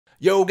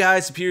Yo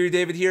guys, Superior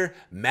David here.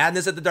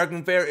 Madness at the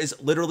Darkmoon Faire is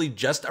literally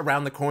just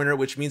around the corner,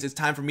 which means it's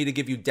time for me to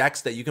give you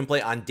decks that you can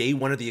play on day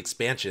one of the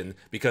expansion,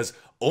 because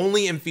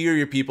only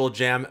inferior people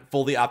jam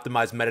fully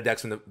optimized meta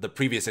decks from the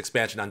previous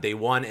expansion on day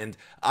one, and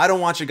I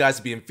don't want you guys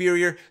to be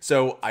inferior,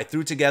 so I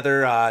threw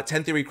together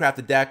 10 theory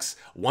crafted decks,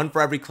 one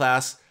for every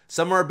class.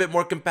 Some are a bit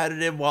more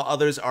competitive, while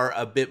others are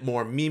a bit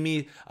more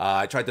memey.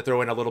 I tried to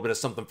throw in a little bit of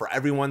something for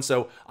everyone,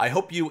 so I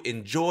hope you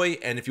enjoy,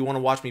 and if you want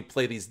to watch me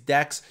play these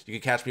decks, you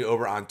can catch me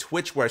over on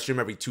Twitch, where I stream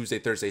every Tuesday,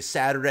 Thursday,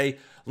 Saturday.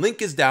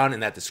 Link is down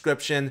in that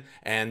description,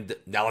 and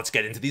now let's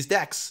get into these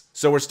decks.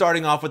 So we're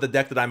starting off with the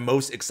deck that I'm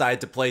most excited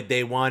to play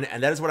day one,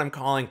 and that is what I'm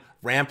calling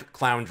Ramp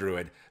Clown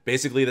Druid.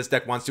 Basically, this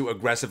deck wants to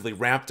aggressively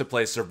ramp to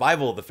play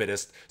Survival of the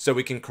Fittest, so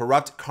we can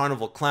corrupt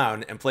Carnival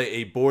Clown and play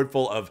a board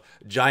full of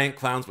giant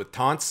clowns with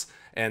taunts.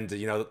 And,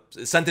 you know,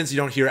 a sentence you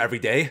don't hear every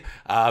day.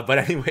 But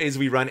anyways,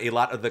 we run a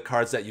lot of the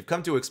cards that you've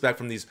come to expect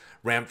from these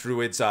ramp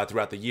druids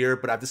throughout the year.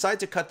 But I've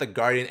decided to cut the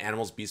Guardian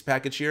Animals Beast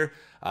package here.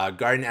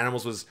 Guardian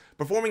Animals was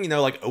performing,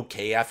 like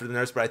okay after the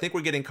nerfs, but I think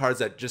we're getting cards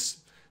that just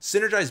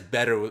synergize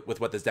better with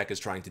what this deck is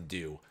trying to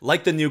do.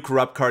 Like the new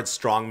Corrupt card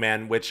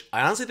Strongman, which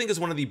I honestly think is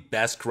one of the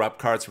best Corrupt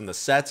cards from the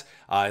set.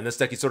 In this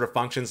deck, he sort of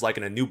functions like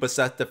an Anupa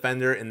Seth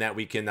defender in that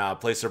we can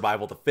play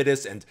Survival of the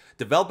Fittest and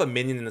develop a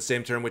minion in the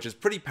same turn, which is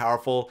pretty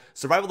powerful.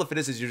 Survival of the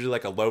Fittest is usually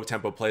like a low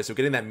tempo play, so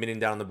getting that minion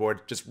down on the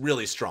board, just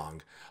really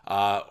strong.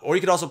 Or you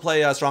could also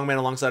play Strongman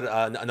alongside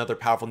another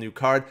powerful new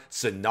card,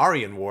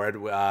 Cenarian Ward,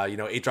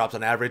 8 drops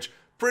on average.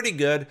 Pretty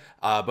good,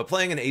 but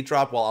playing an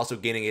 8-drop while also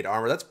gaining 8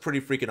 armor, that's pretty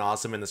freaking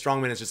awesome, and the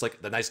Strongman is just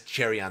like the nice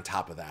cherry on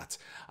top of that.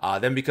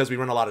 Then because we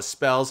run a lot of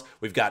spells,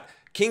 we've got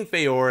King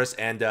Phaeorus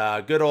and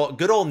good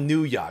old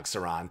new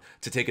Yogg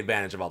to take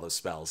advantage of all those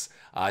spells.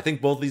 I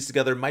think both of these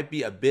together might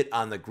be a bit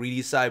on the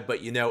greedy side, but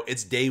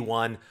it's day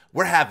one.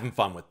 We're having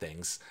fun with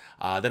things.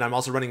 Then I'm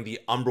also running the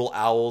Umbral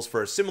Owls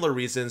for similar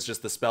reasons,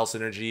 just the spell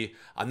synergy.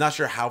 I'm not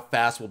sure how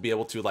fast we'll be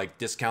able to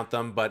discount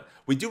them, but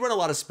we do run a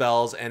lot of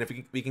spells, and if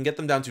we can get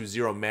them down to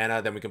 0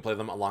 mana, then we can play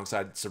them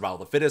alongside Survival of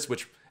the Fittest,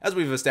 which, as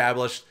we've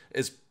established,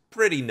 is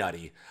pretty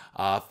nutty.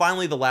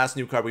 Finally, the last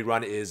new card we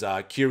run is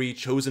Kiri,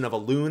 Chosen of a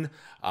Loon.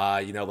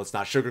 Let's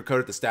not sugarcoat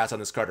it, the stats on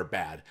this card are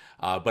bad.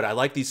 But I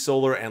like these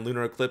solar and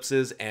lunar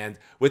eclipses, and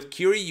with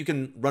Kiri, you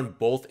can run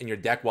both in your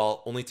deck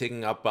while only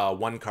taking up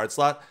 1 card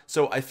slot.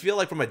 So I feel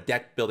like from a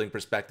deck building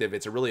perspective,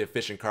 it's a really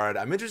efficient card.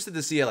 I'm interested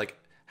to see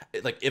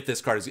if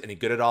this card is any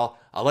good at all.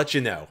 I'll let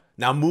you know.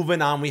 Now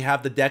moving on, we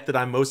have the deck that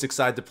I'm most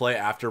excited to play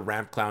after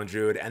Ramp Clown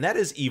Druid, and that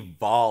is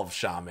Evolve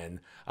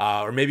Shaman.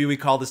 Or maybe we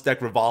call this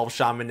deck Revolve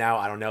Shaman now.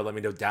 I don't know. Let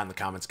me know down in the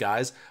comments,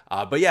 guys.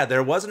 But yeah,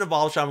 there was an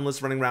Evolve Shaman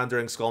list running around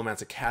during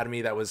Skullman's Academy.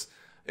 It was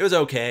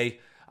okay.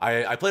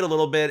 I played a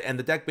little bit, and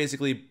the deck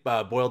basically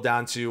boiled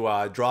down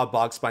to draw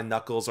Bogspine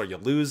Knuckles or you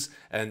lose,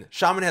 and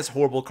Shaman has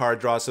horrible card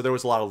draw, so there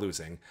was a lot of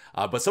losing.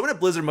 But someone at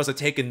Blizzard must have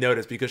taken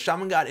notice, because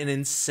Shaman got an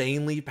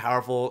insanely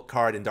powerful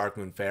card in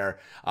Darkmoon Faire,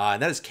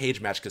 and that is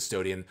Cage Match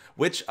Custodian,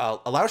 which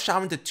allows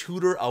Shaman to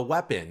tutor a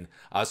weapon.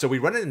 So we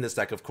run it in this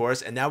deck, of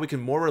course, and now we can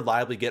more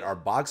reliably get our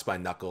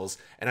Bogspine Knuckles,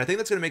 and I think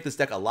that's going to make this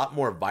deck a lot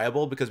more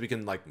viable, because we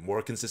can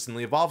more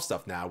consistently evolve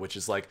stuff now, which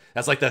is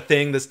that's the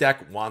thing this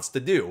deck wants to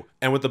do.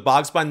 And with the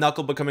Bogspine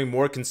Knuckle becoming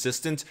more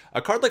consistent,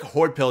 a card like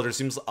Horde Pillager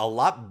seems a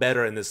lot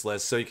better in this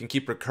list, so you can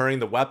keep recurring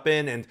the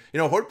weapon, and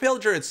Horde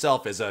Pillager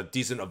itself is a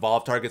decent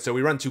evolve target, so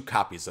we run 2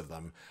 copies of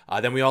them.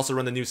 Then we also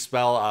run the new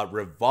spell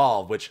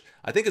Revolve, which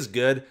I think is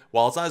good.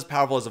 While it's not as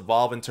powerful as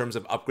Evolve in terms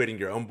of upgrading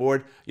your own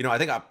board, I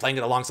think playing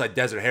it alongside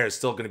Desert Hare is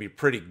still going to be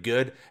pretty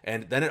good,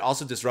 and then it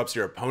also disrupts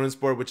your opponent's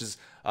board, which is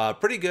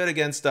pretty good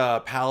against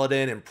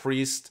Paladin and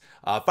Priest.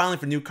 Finally,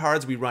 for new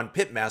cards, we run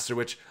Pitmaster,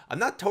 which I'm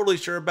not totally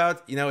sure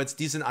about. It's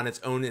decent on its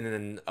own in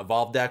an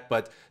Evolve deck,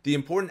 but the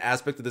important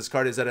aspect of this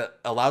card is that it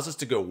allows us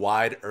to go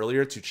wide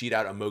earlier to cheat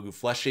out a Mogu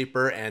Flesh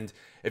Shaper, and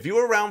if you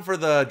were around for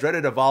the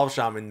dreaded Evolve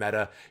Shaman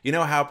meta, you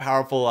know how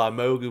powerful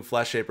Mogu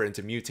Flesh Shaper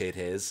into Mutate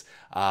is.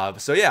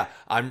 So yeah,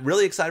 I'm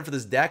really excited for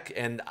this deck,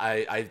 and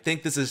I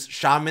think this is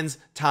Shaman's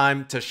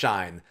time to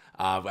shine.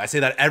 I say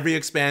that every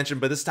expansion,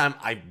 but this time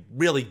I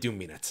really do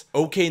mean it.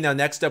 Okay, now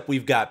next up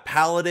we've got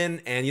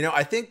Paladin, and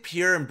I think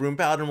Pure and Broom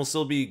Paladin will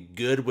still be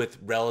good with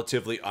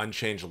relatively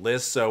unchanged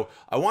lists, so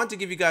I want to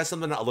give you guys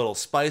something a little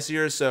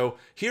spicier, so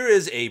here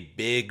is a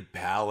big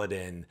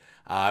Paladin.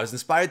 I was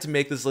inspired to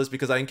make this list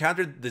because I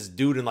encountered this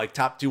dude in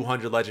top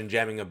 200 legend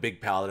jamming a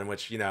big Paladin,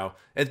 which,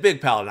 it's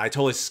big Paladin. I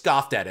totally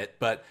scoffed at it,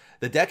 but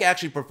the deck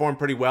actually performed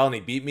pretty well and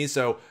he beat me,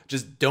 so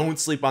just don't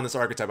sleep on this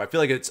archetype. I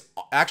feel like it's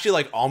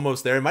actually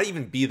almost there. It might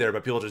even be there,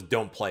 but people just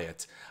don't play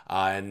it.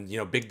 And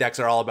big decks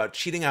are all about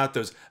cheating out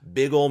those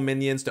big old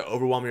minions to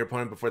overwhelm your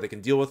opponent before they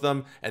can deal with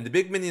them. And the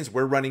big minions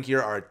we're running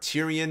here are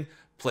Tyrion,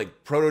 Plague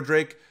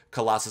Proto-Drake,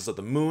 Colossus of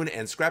the Moon,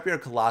 and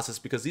Scrapyard Colossus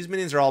because these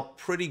minions are all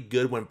pretty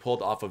good when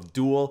pulled off of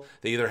duel.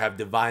 They either have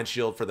Divine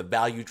Shield for the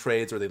value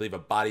trades or they leave a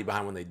body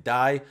behind when they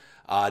die.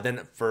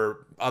 Then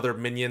for other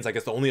minions, I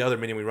guess the only other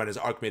minion we run is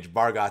Archmage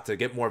Vargot to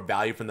get more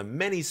value from the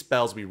many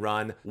spells we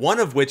run, one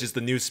of which is the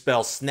new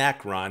spell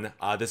Snack Run.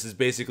 This is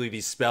basically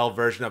the spell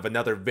version of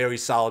another very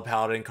solid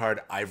Paladin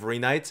card, Ivory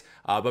Knight.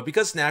 But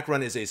because Snack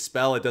Run is a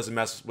spell, it doesn't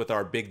mess with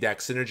our big deck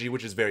synergy,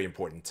 which is very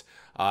important.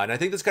 And I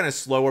think this kind of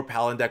slower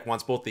Paladin deck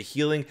wants both the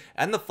healing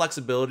and the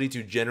flexibility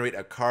to generate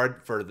a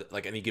card for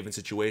like any given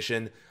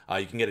situation.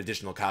 You can get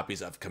additional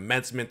copies of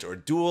Commencement or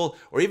Duel,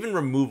 or even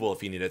Removal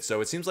if you need it. So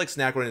it seems like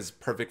Snack Run is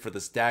perfect for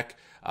this deck.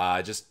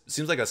 Just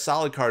seems like a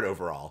solid card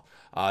overall.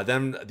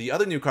 Then the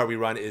other new card we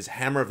run is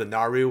Hammer of the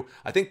Naru.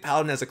 I think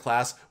Paladin as a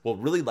class will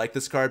really like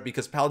this card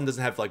because Paladin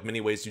doesn't have like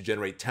many ways to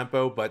generate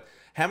tempo, but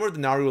Hammer of the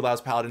Naru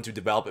allows Paladin to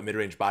develop a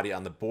mid-range body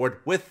on the board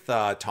with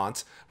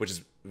Taunt, which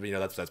is, you know,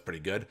 that's pretty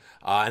good.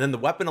 And then the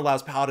weapon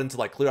allows Paladin to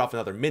like clear off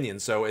another minion,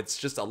 so it's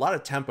just a lot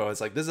of tempo.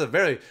 It's like, this is a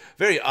very,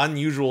 very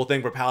unusual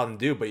thing for Paladin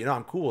to do, but you know,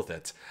 I'm cool with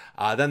it.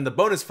 Then the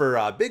bonus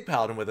for Big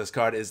Paladin with this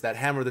card is that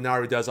Hammer of the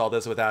Naru does all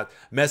this without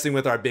messing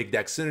with our big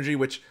deck synergy,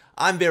 which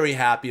I'm very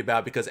happy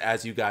about because,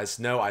 as you guys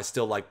know, I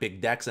still like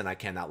big decks and I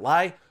cannot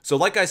lie. So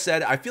like I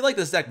said, I feel like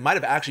this deck might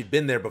have actually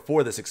been there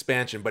before this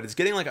expansion, but it's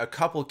getting like a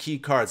couple key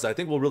cards that I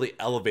think will really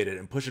elevate it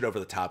and push it over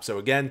the top. So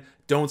again,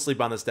 don't sleep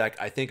on this deck.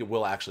 I think it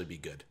will actually be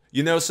good.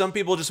 You know, some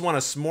people just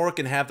want to smork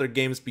and have their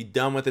games be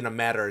done within a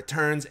matter of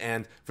turns,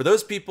 and for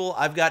those people,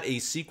 I've got a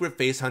Secret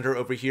Face Hunter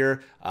over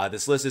here.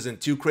 This list isn't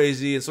too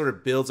crazy. It sort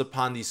of builds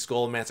upon the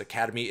Skullman's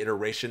Academy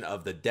iteration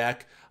of the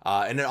deck.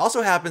 And it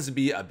also happens to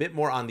be a bit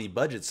more on the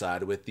budget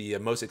side, with the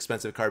most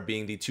expensive card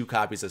being the 2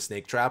 copies of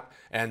Snake Trap.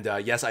 And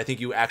yes, I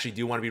think you actually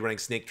do want to be running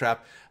Snake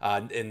Trap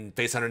in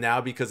Face Hunter now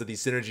because of the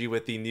synergy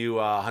with the new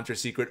Hunter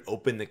Secret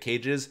Open the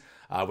Cages,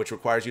 which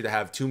requires you to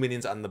have 2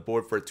 minions on the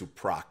board for it to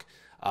proc.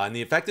 And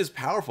the effect is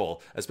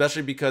powerful,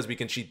 especially because we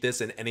can cheat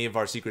this and any of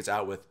our secrets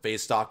out with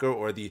Phase Stalker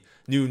or the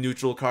new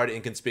neutral card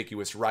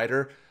Inconspicuous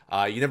Rider.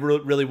 You never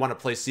really want to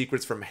play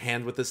secrets from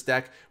hand with this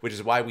deck, which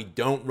is why we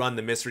don't run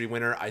the Mystery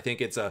Winner. I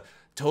think it's a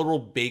total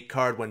bait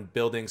card when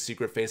building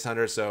Secret Face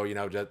Hunter, so, you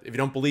know, if you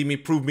don't believe me,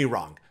 prove me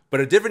wrong. But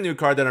a different new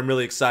card that I'm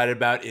really excited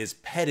about is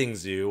Petting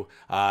Zoo.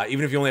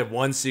 Even if you only have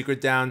 1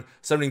 secret down,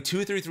 summoning 2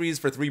 3/3s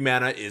for 3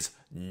 mana is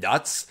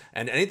nuts,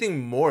 and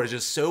anything more is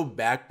just so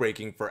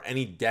backbreaking for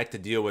any deck to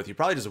deal with. You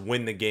probably just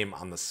win the game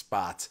on the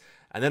spot.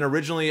 And then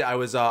originally I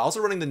was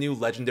also running the new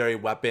legendary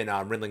weapon,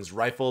 Rindling's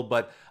Rifle,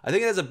 but I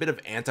think it has a bit of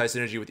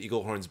anti-synergy with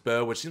Eaglehorn's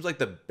Bow, which seems like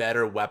the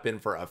better weapon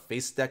for a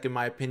face deck in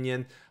my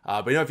opinion.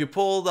 But you know, if you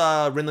pull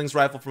Rindling's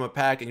Rifle from a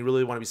pack and you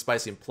really want to be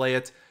spicy and play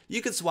it,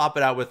 you could swap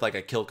it out with like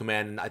a kill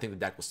command, and I think the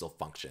deck will still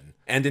function.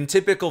 And in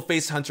typical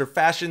Face Hunter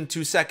fashion,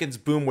 2 seconds,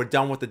 boom, we're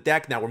done with the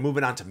deck. Now we're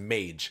moving on to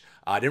Mage.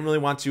 I didn't really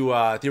want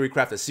to theory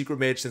craft a secret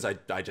mage since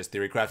I just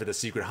theory crafted a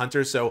secret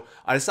hunter, so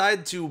I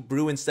decided to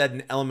brew instead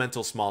an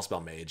elemental small spell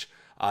mage.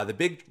 The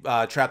big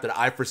trap that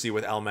I foresee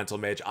with elemental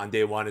mage on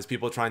day 1 is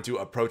people trying to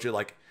approach it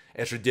like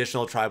a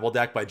traditional tribal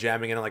deck by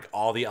jamming in like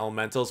all the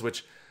elementals,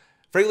 which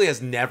frankly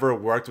has never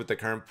worked with the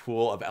current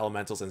pool of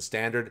elementals in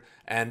standard.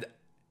 And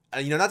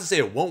you know, not to say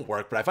it won't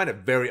work, but I find it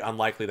very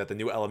unlikely that the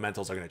new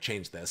elementals are going to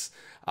change this.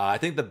 I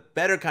think the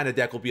better kind of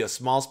deck will be a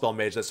small spell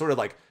mage that sort of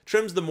like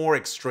trims the more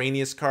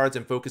extraneous cards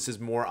and focuses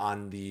more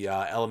on the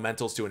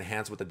elementals to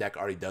enhance what the deck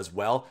already does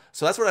well.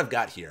 So that's what I've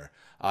got here.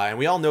 And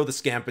we all know the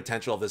scam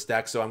potential of this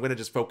deck, so I'm going to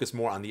just focus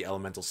more on the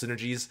elemental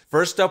synergies.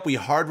 First up, we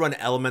hard run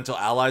elemental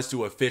allies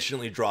to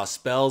efficiently draw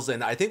spells,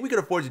 and I think we could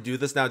afford to do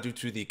this now due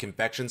to the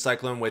Confection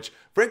Cyclone, which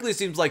frankly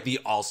seems like the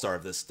all-star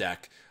of this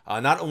deck.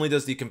 Not only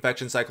does the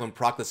Confection Cyclone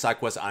proc the side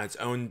quest on its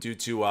own due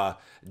to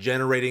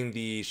generating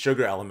the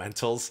sugar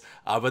elementals,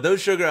 but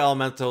those sugar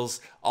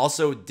elementals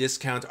also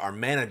discount our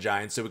mana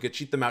giants, so we could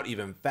cheat them out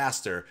even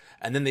faster.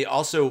 And then they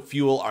also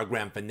fuel our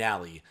grand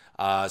finale.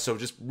 So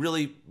just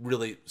really,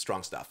 really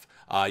strong stuff.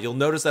 You'll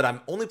notice that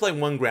I'm only playing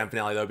 1 grand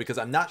finale though, because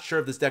I'm not sure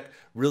if this deck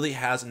really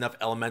has enough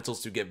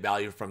elementals to get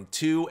value from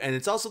 2. And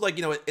it's also like,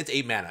 you know, it's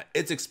 8 mana.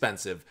 It's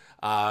expensive.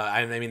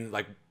 I mean,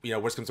 like, you know,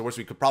 worst comes to worst,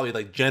 we could probably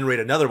like generate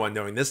another one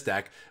knowing this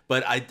deck,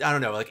 but I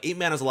don't know, like 8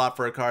 mana is a lot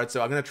for a card,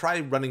 so I'm gonna try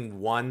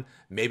running 1.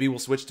 Maybe we'll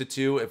switch to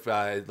 2 if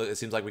it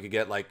seems like we could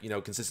get like, you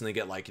know, consistently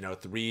get like, you know,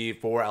 3,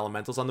 4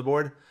 elementals on the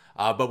board.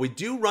 But we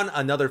do run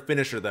another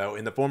finisher though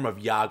in the form of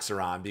Yogg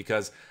Saron,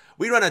 because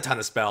we run a ton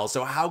of spells,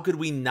 so how could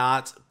we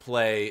not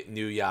play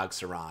new Yogg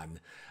Saron?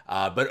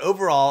 But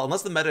overall,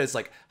 unless the meta is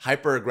like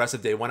hyper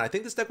aggressive day 1, I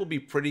think this deck will be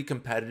pretty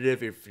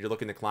competitive if you're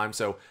looking to climb,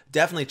 so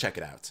definitely check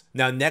it out.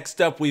 Now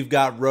next up we've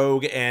got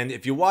Rogue, and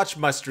if you watch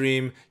my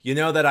stream, you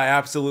know that I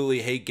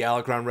absolutely hate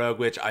Galakron Rogue,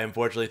 which I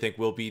unfortunately think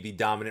will be the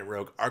dominant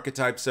Rogue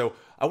archetype, so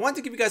I wanted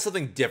to give you guys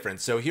something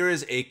different. So here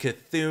is a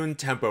Cthulhu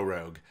Tempo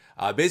Rogue.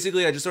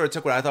 Basically, I just sort of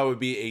took what I thought would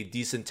be a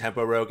decent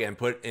tempo rogue and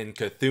put in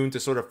Cthulhu to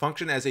sort of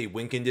function as a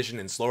win condition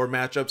in slower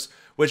matchups,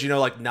 which, you know,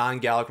 like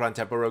non-Galakron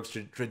tempo rogues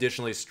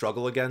traditionally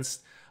struggle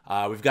against.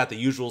 We've got the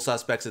usual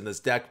suspects in this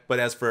deck, but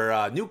as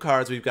for new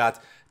cards, we've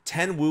got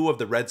 10 Woo of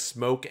the Red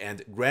Smoke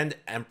and Grand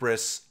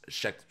Empress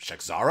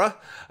Shekzara?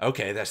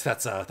 Okay,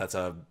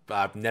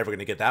 I'm never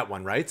gonna get that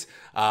one right.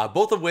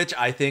 Both of which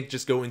I think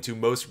just go into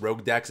most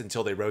rogue decks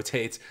until they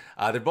rotate.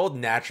 They're both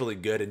naturally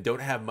good and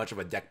don't have much of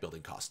a deck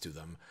building cost to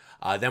them.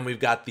 Then we've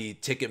got the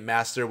Ticket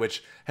Master,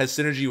 which has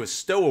synergy with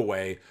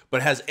Stowaway,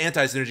 but has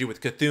anti-synergy with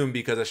Cthulhu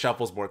because it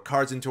shuffles more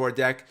cards into our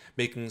deck,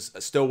 making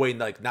Stowaway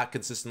like not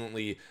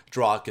consistently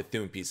draw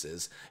Cthulhu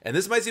pieces. And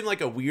this might seem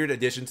like a weird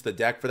addition to the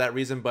deck for that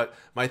reason, but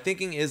my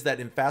thinking is that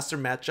in faster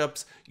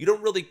matchups, you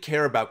don't really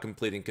care about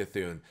completing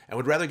Cthulhu, and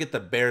would rather get the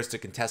bears to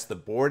contest the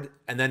board,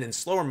 and then in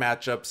slower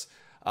matchups,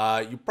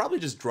 you probably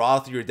just draw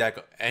through your deck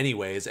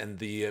anyways, and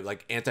the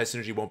like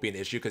anti-synergy won't be an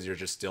issue because you're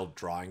just still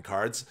drawing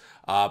cards.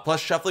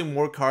 Plus, shuffling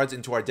more cards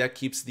into our deck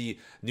keeps the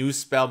new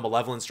spell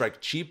Malevolent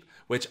Strike cheap,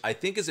 which I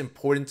think is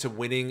important to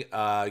winning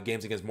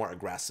games against more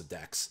aggressive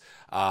decks.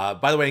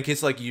 By the way, in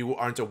case like you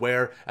aren't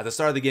aware, at the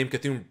start of the game,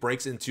 Cthulhu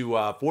breaks into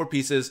 4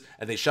 pieces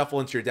and they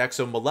shuffle into your deck.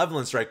 So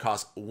Malevolent Strike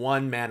costs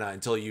 1 mana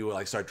until you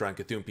like start drawing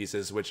Cthulhu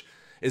pieces, which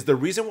is the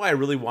reason why I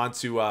really want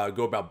to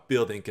go about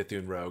building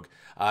Cthulhu Rogue.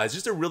 It's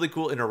just a really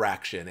cool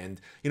interaction, and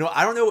you know,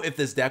 I don't know if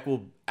this deck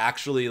will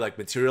actually like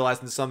materialize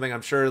into something.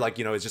 I'm sure like,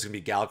 you know, it's just gonna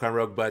be Galakrond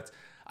Rogue, but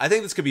I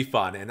think this could be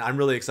fun, and I'm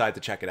really excited to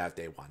check it out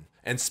day one.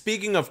 And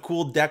speaking of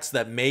cool decks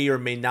that may or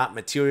may not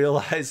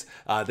materialize,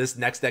 this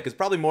next deck is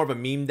probably more of a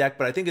meme deck,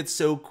 but I think it's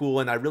so cool,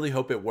 and I really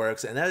hope it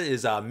works, and that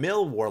is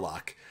Mill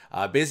Warlock.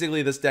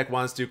 Basically, this deck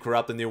wants to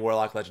corrupt the new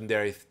Warlock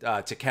legendary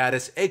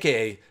Ticadus,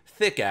 aka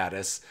Thick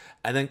Addis,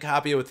 and then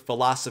copy it with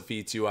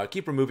Philosophy to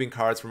keep removing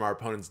cards from our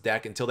opponent's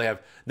deck until they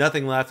have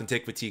nothing left and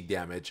take fatigue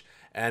damage.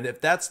 And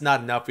if that's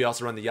not enough, we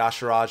also run the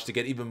Yasharaj to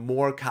get even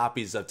more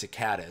copies of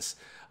Ticadus.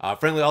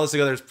 Frankly, all this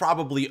together is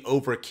probably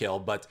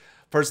overkill, but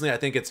personally, I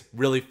think it's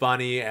really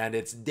funny, and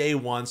it's day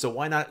one, so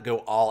why not go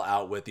all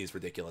out with these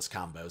ridiculous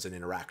combos and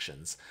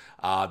interactions?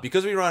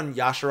 Because we run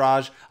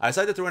Yasharaj, I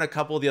decided to throw in a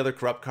couple of the other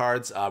corrupt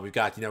cards. We've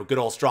got, you know, good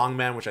old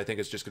Strongman, which I think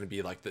is just going to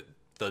be like the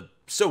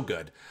so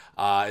good.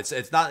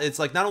 It's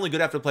like not only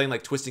good after playing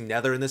like Twisting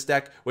Nether in this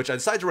deck, which I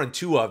decided to run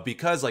 2 of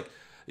because like,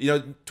 you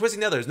know, Twisting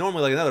Nether is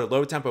normally like another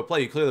low tempo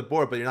play. You clear the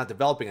board, but you're not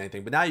developing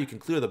anything. But now you can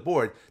clear the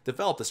board,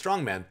 develop the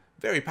Strongman,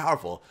 very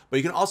powerful. But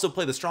you can also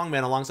play the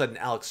Strongman alongside an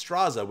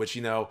Alexstrasza, which,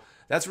 you know,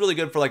 that's really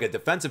good for like a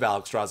defensive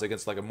Alexstrasza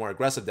against like a more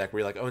aggressive deck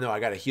where you're like, oh no,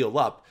 I gotta heal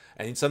up.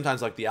 And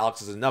sometimes like the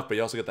Alex is enough, but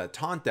you also get that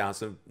taunt down,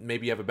 so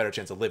maybe you have a better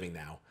chance of living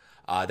now.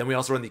 Then we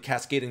also run the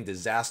Cascading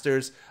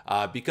Disasters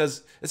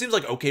because it seems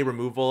like okay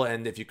removal,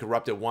 and if you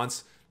corrupt it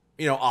once,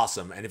 you know,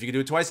 awesome. And if you can do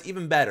it twice,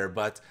 even better.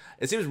 But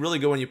it seems really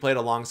good when you play it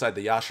alongside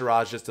the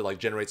Yasharaj just to like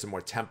generate some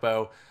more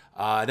tempo.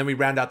 And then we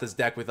round out this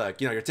deck with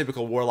like, you know, your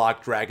typical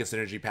Warlock Dragon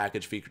Synergy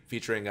package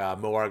featuring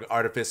Moarg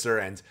Artificer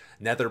and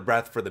Nether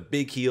Breath for the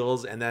big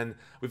heals. And then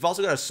we've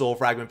also got a Soul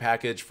Fragment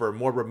package for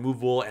more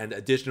removal and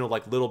additional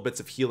like little bits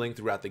of healing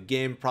throughout the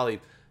game.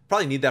 Probably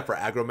need that for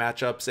aggro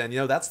matchups, and you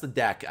know, that's the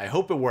deck. I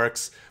hope it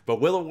works,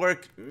 but will it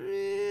work?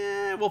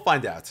 We'll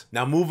find out.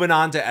 Now moving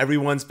on to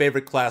everyone's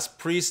favorite class,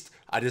 Priest,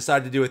 I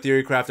decided to do a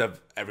theory craft of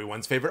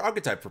everyone's favorite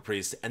archetype for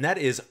Priest, and that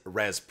is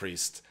Res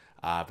Priest.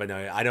 But no,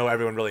 I know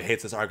everyone really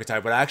hates this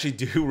archetype, but I actually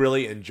do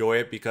really enjoy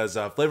it because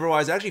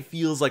flavor-wise, it actually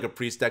feels like a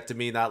Priest deck to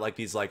me, not like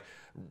these like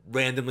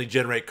randomly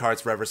generate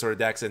cards forever sort of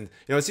decks. And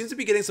you know, it seems to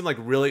be getting some like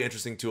really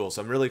interesting tools,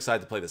 so I'm really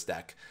excited to play this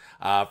deck.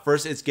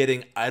 First, it's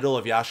getting Idol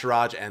of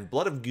Yasharaj and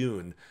Blood of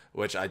Goon,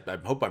 which I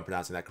hope I'm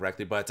pronouncing that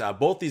correctly, but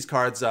both these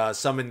cards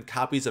summon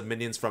copies of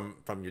minions from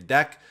your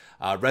deck.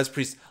 Res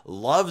Priest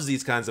loves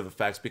these kinds of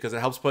effects because it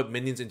helps put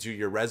minions into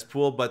your res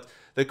pool, but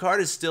the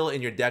card is still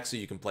in your deck so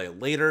you can play it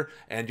later,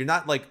 and you're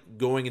not like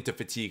going into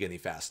fatigue any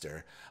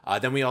faster.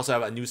 Then we also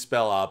have a new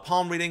spell,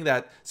 Palm Reading,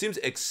 that seems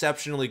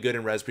exceptionally good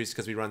in Res Priest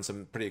because we run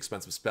some pretty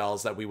expensive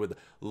spells that we would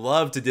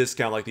love to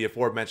discount, like the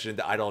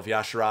aforementioned Idol of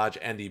Yasharaj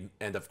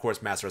and of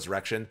course Mass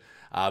Resurrection.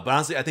 But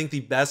honestly, I think the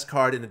best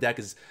card in the deck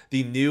is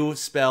the new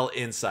spell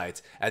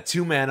Insight. At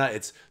 2 mana,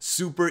 it's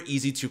super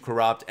easy to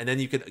corrupt, and then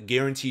you can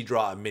guarantee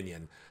draw a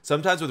minion.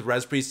 Sometimes with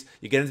Res Priest,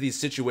 you get into these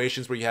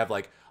situations where you have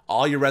like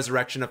all your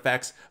resurrection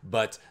effects,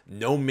 but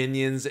no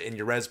minions in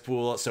your res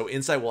pool. So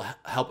Insight will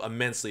help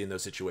immensely in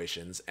those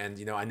situations. And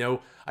you know, I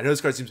know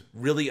this card seems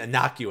really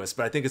innocuous,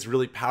 but I think it's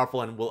really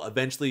powerful and will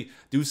eventually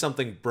do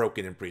something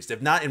broken in Priest.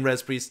 If not in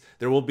Res Priest,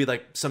 there will be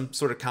like some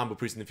sort of combo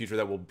Priest in the future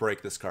that will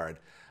break this card.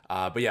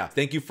 But yeah,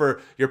 thank you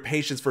for your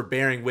patience for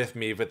bearing with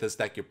me with this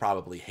deck you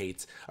probably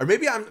hate. Or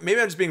maybe I'm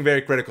just being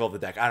very critical of the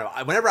deck. I don't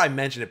know. Whenever I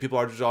mention it, people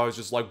are just always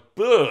just like,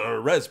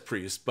 Res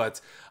Priest. But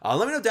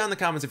let me know down in the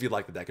comments if you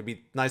like the deck. It'd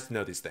be nice to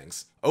know these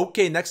things.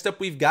 Okay, next up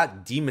we've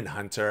got Demon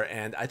Hunter.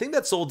 And I think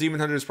that Soul Demon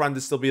Hunter is primed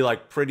to still be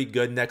like pretty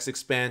good next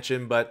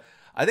expansion. But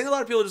I think a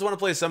lot of people just want to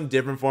play some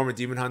different form of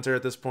Demon Hunter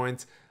at this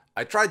point.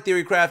 I tried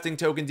theory crafting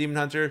Token Demon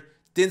Hunter.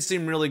 Didn't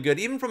seem really good.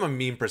 Even from a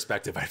meme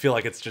perspective, I feel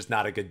like it's just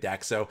not a good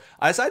deck. So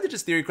I decided to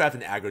just theory craft an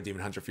aggro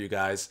Demon Hunter for you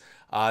guys.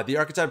 The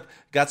archetype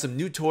got some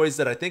new toys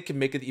that I think can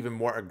make it even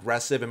more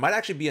aggressive. It might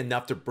actually be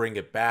enough to bring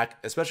it back,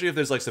 especially if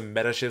there's like some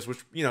meta shifts,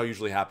 which, you know,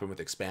 usually happen with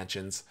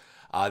expansions.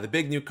 The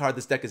big new card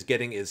this deck is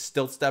getting is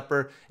Stilt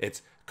Stepper.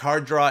 It's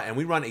card draw, and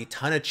we run a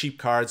ton of cheap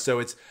cards, so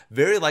it's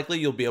very likely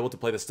you'll be able to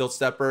play the Stilt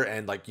Stepper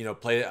and like, you know,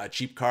 play a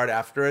cheap card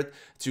after it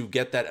to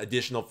get that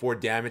additional 4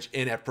 damage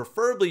in at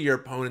preferably your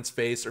opponent's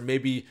face, or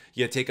maybe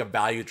you take a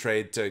value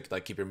trade to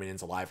like keep your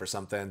minions alive or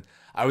something.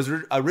 I was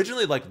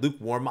originally like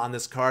lukewarm on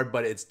this card,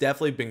 but it's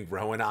definitely been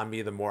growing on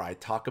me the more I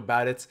talk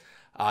about it.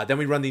 Then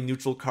we run the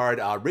neutral card,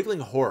 Wriggling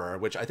Horror,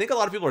 which I think a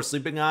lot of people are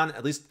sleeping on.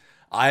 At least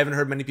I haven't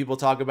heard many people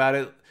talk about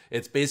it.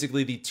 It's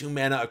basically the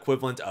 2-mana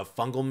equivalent of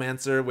Fungal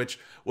Mancer, which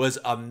was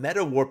a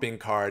meta warping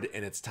card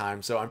in its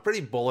time. So I'm pretty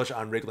bullish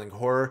on Wriggling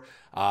Horror.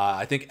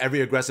 I think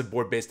every aggressive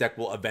board-based deck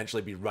will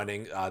eventually be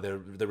running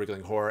the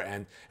Wriggling Horror,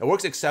 and it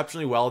works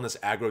exceptionally well in this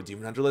aggro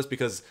Demon Hunter list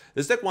because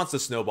this deck wants to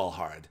snowball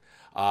hard.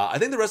 I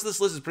think the rest of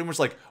this list is pretty much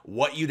like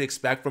what you'd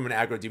expect from an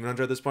aggro Demon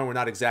Hunter at this point. We're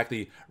not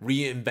exactly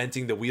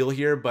reinventing the wheel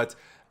here, but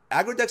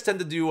aggro decks tend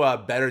to do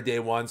better day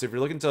one, so if you're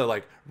looking to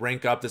like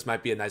rank up, this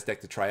might be a nice deck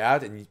to try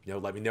out, and you know,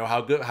 let me know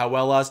how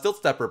well Stilt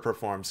Stepper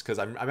performs, because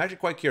I'm actually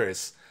quite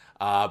curious.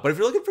 But if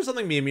you're looking for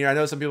something memey, I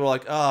know some people are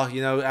like, oh,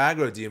 you know,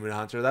 aggro Demon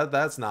Hunter,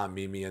 that's not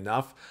memey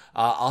enough.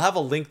 I'll have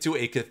a link to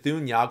a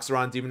Cthulhu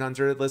Yogg Demon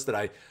Hunter list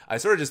that I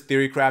sort of just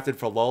theory crafted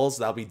for lulz.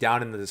 That'll be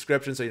down in the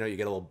description, so you know you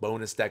get a little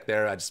bonus deck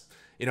there. I'm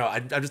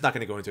just not going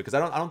to go into it because I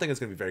don't think it's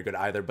going to be very good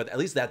either, but at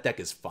least that deck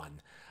is fun.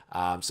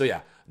 So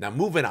yeah, now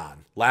moving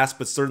on. Last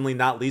but certainly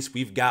not least,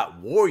 we've got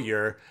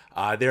Warrior.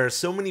 There are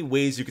so many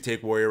ways you could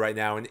take Warrior right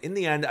now, and in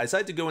the end, I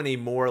decided to go in a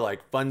more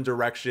like fun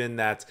direction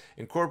that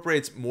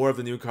incorporates more of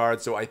the new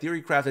cards. So I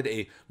theory crafted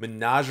a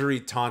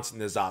Menagerie Taunt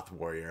N'Zoth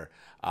Warrior.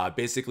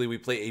 Basically, we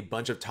play a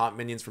bunch of taunt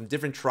minions from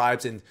different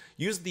tribes and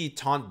use the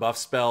taunt buff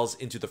spells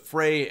into the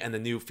Fray and the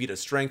new Feat of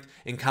Strength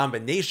in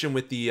combination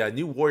with the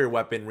new warrior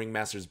weapon,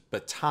 Ringmaster's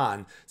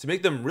Baton, to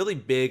make them really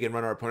big and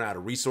run our opponent out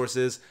of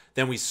resources.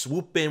 Then we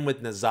swoop in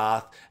with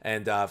N'Zoth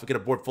and if we get a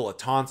board full of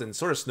taunts and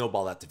sort of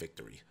snowball that to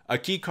victory. A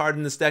key card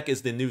in this deck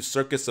is the new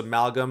Circus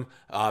Amalgam.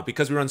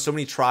 Because we run so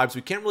many tribes,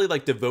 we can't really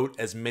like devote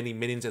as many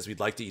minions as we'd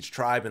like to each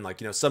tribe, and like,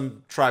 you know,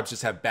 some tribes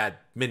just have bad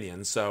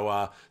minions.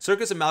 So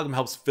Circus Amalgam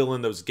helps fill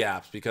in those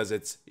gaps because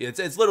it's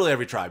literally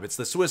every tribe. It's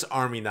the Swiss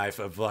Army knife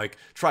of like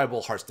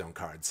tribal Hearthstone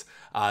cards.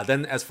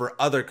 Then as for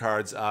other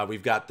cards,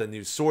 we've got the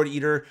new Sword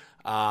Eater,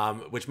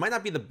 which might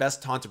not be the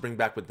best taunt to bring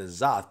back with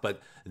N'Zoth,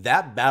 but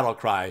that battle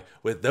cry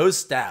with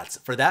those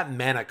stats for that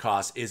mana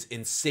cost is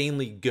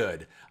insanely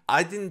good.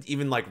 I didn't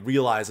even like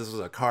realize this was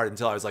a card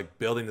until I was like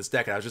building this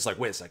deck, and I was just like,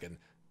 wait a second,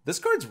 this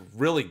card's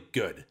really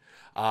good.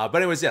 But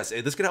anyways, yes,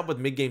 this can help with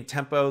mid-game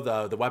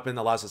tempo. The weapon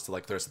allows us to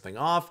like throw something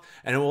off,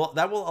 and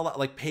that will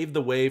like pave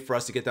the way for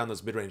us to get down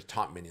those mid-range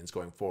taunt minions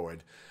going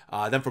forward.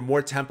 Then for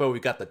more tempo,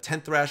 we've got the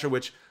Tent Thrasher,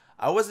 which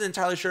I wasn't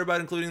entirely sure about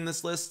including in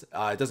this list.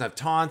 It doesn't have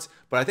taunt,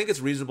 but I think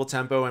it's reasonable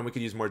tempo, and we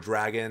could use more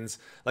dragons.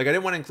 Like, I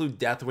didn't want to include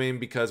Deathwing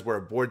because we're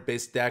a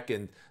board-based deck,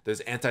 and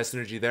there's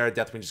anti-synergy there.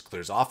 Deathwing just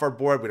clears off our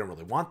board. We don't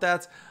really want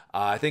that.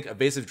 I think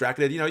Evasive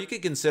Draconid, you know, you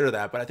could consider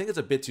that, but I think it's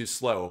a bit too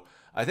slow.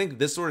 I think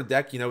this sort of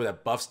deck, you know,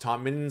 that buffs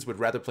taunt minions would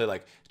rather play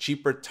like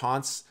cheaper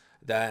taunts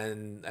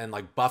and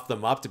like buff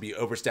them up to be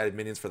overstated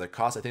minions for their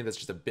cost. I think that's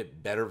just a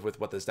bit better with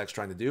what this deck's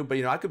trying to do, but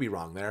you know, I could be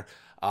wrong there.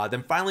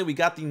 Then finally, we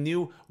got the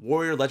new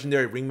Warrior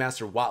Legendary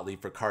Ringmaster Watley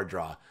for card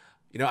draw.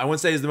 You know, I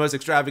wouldn't say he's the most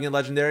extravagant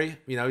legendary.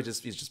 You know,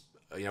 he's just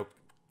you know,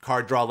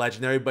 card draw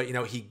legendary, but you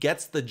know, he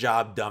gets the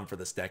job done for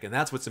this deck, and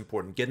that's what's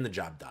important, getting the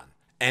job done.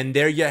 And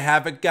there you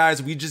have it,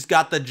 guys. We just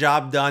got the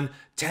job done.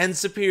 10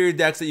 superior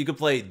decks that you could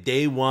play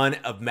day one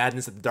of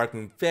Madness at the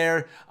Darkmoon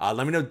Faire.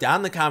 Let me know down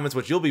in the comments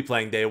what you'll be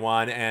playing day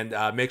one,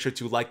 and make sure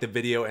to like the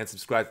video and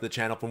subscribe to the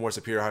channel for more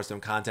superior Hearthstone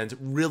content. It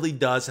really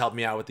does help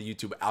me out with the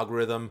YouTube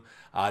algorithm.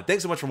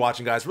 Thanks so much for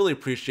watching, guys. Really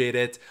appreciate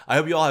it. I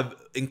hope you all have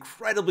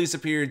incredibly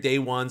superior day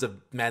ones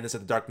of Madness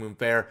at the Darkmoon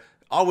Faire.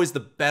 Always the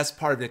best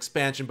part of an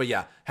expansion, but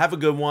yeah, have a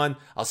good one.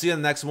 I'll see you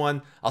on the next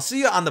one. I'll see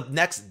you on the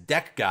next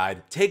deck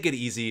guide. Take it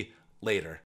easy. Later.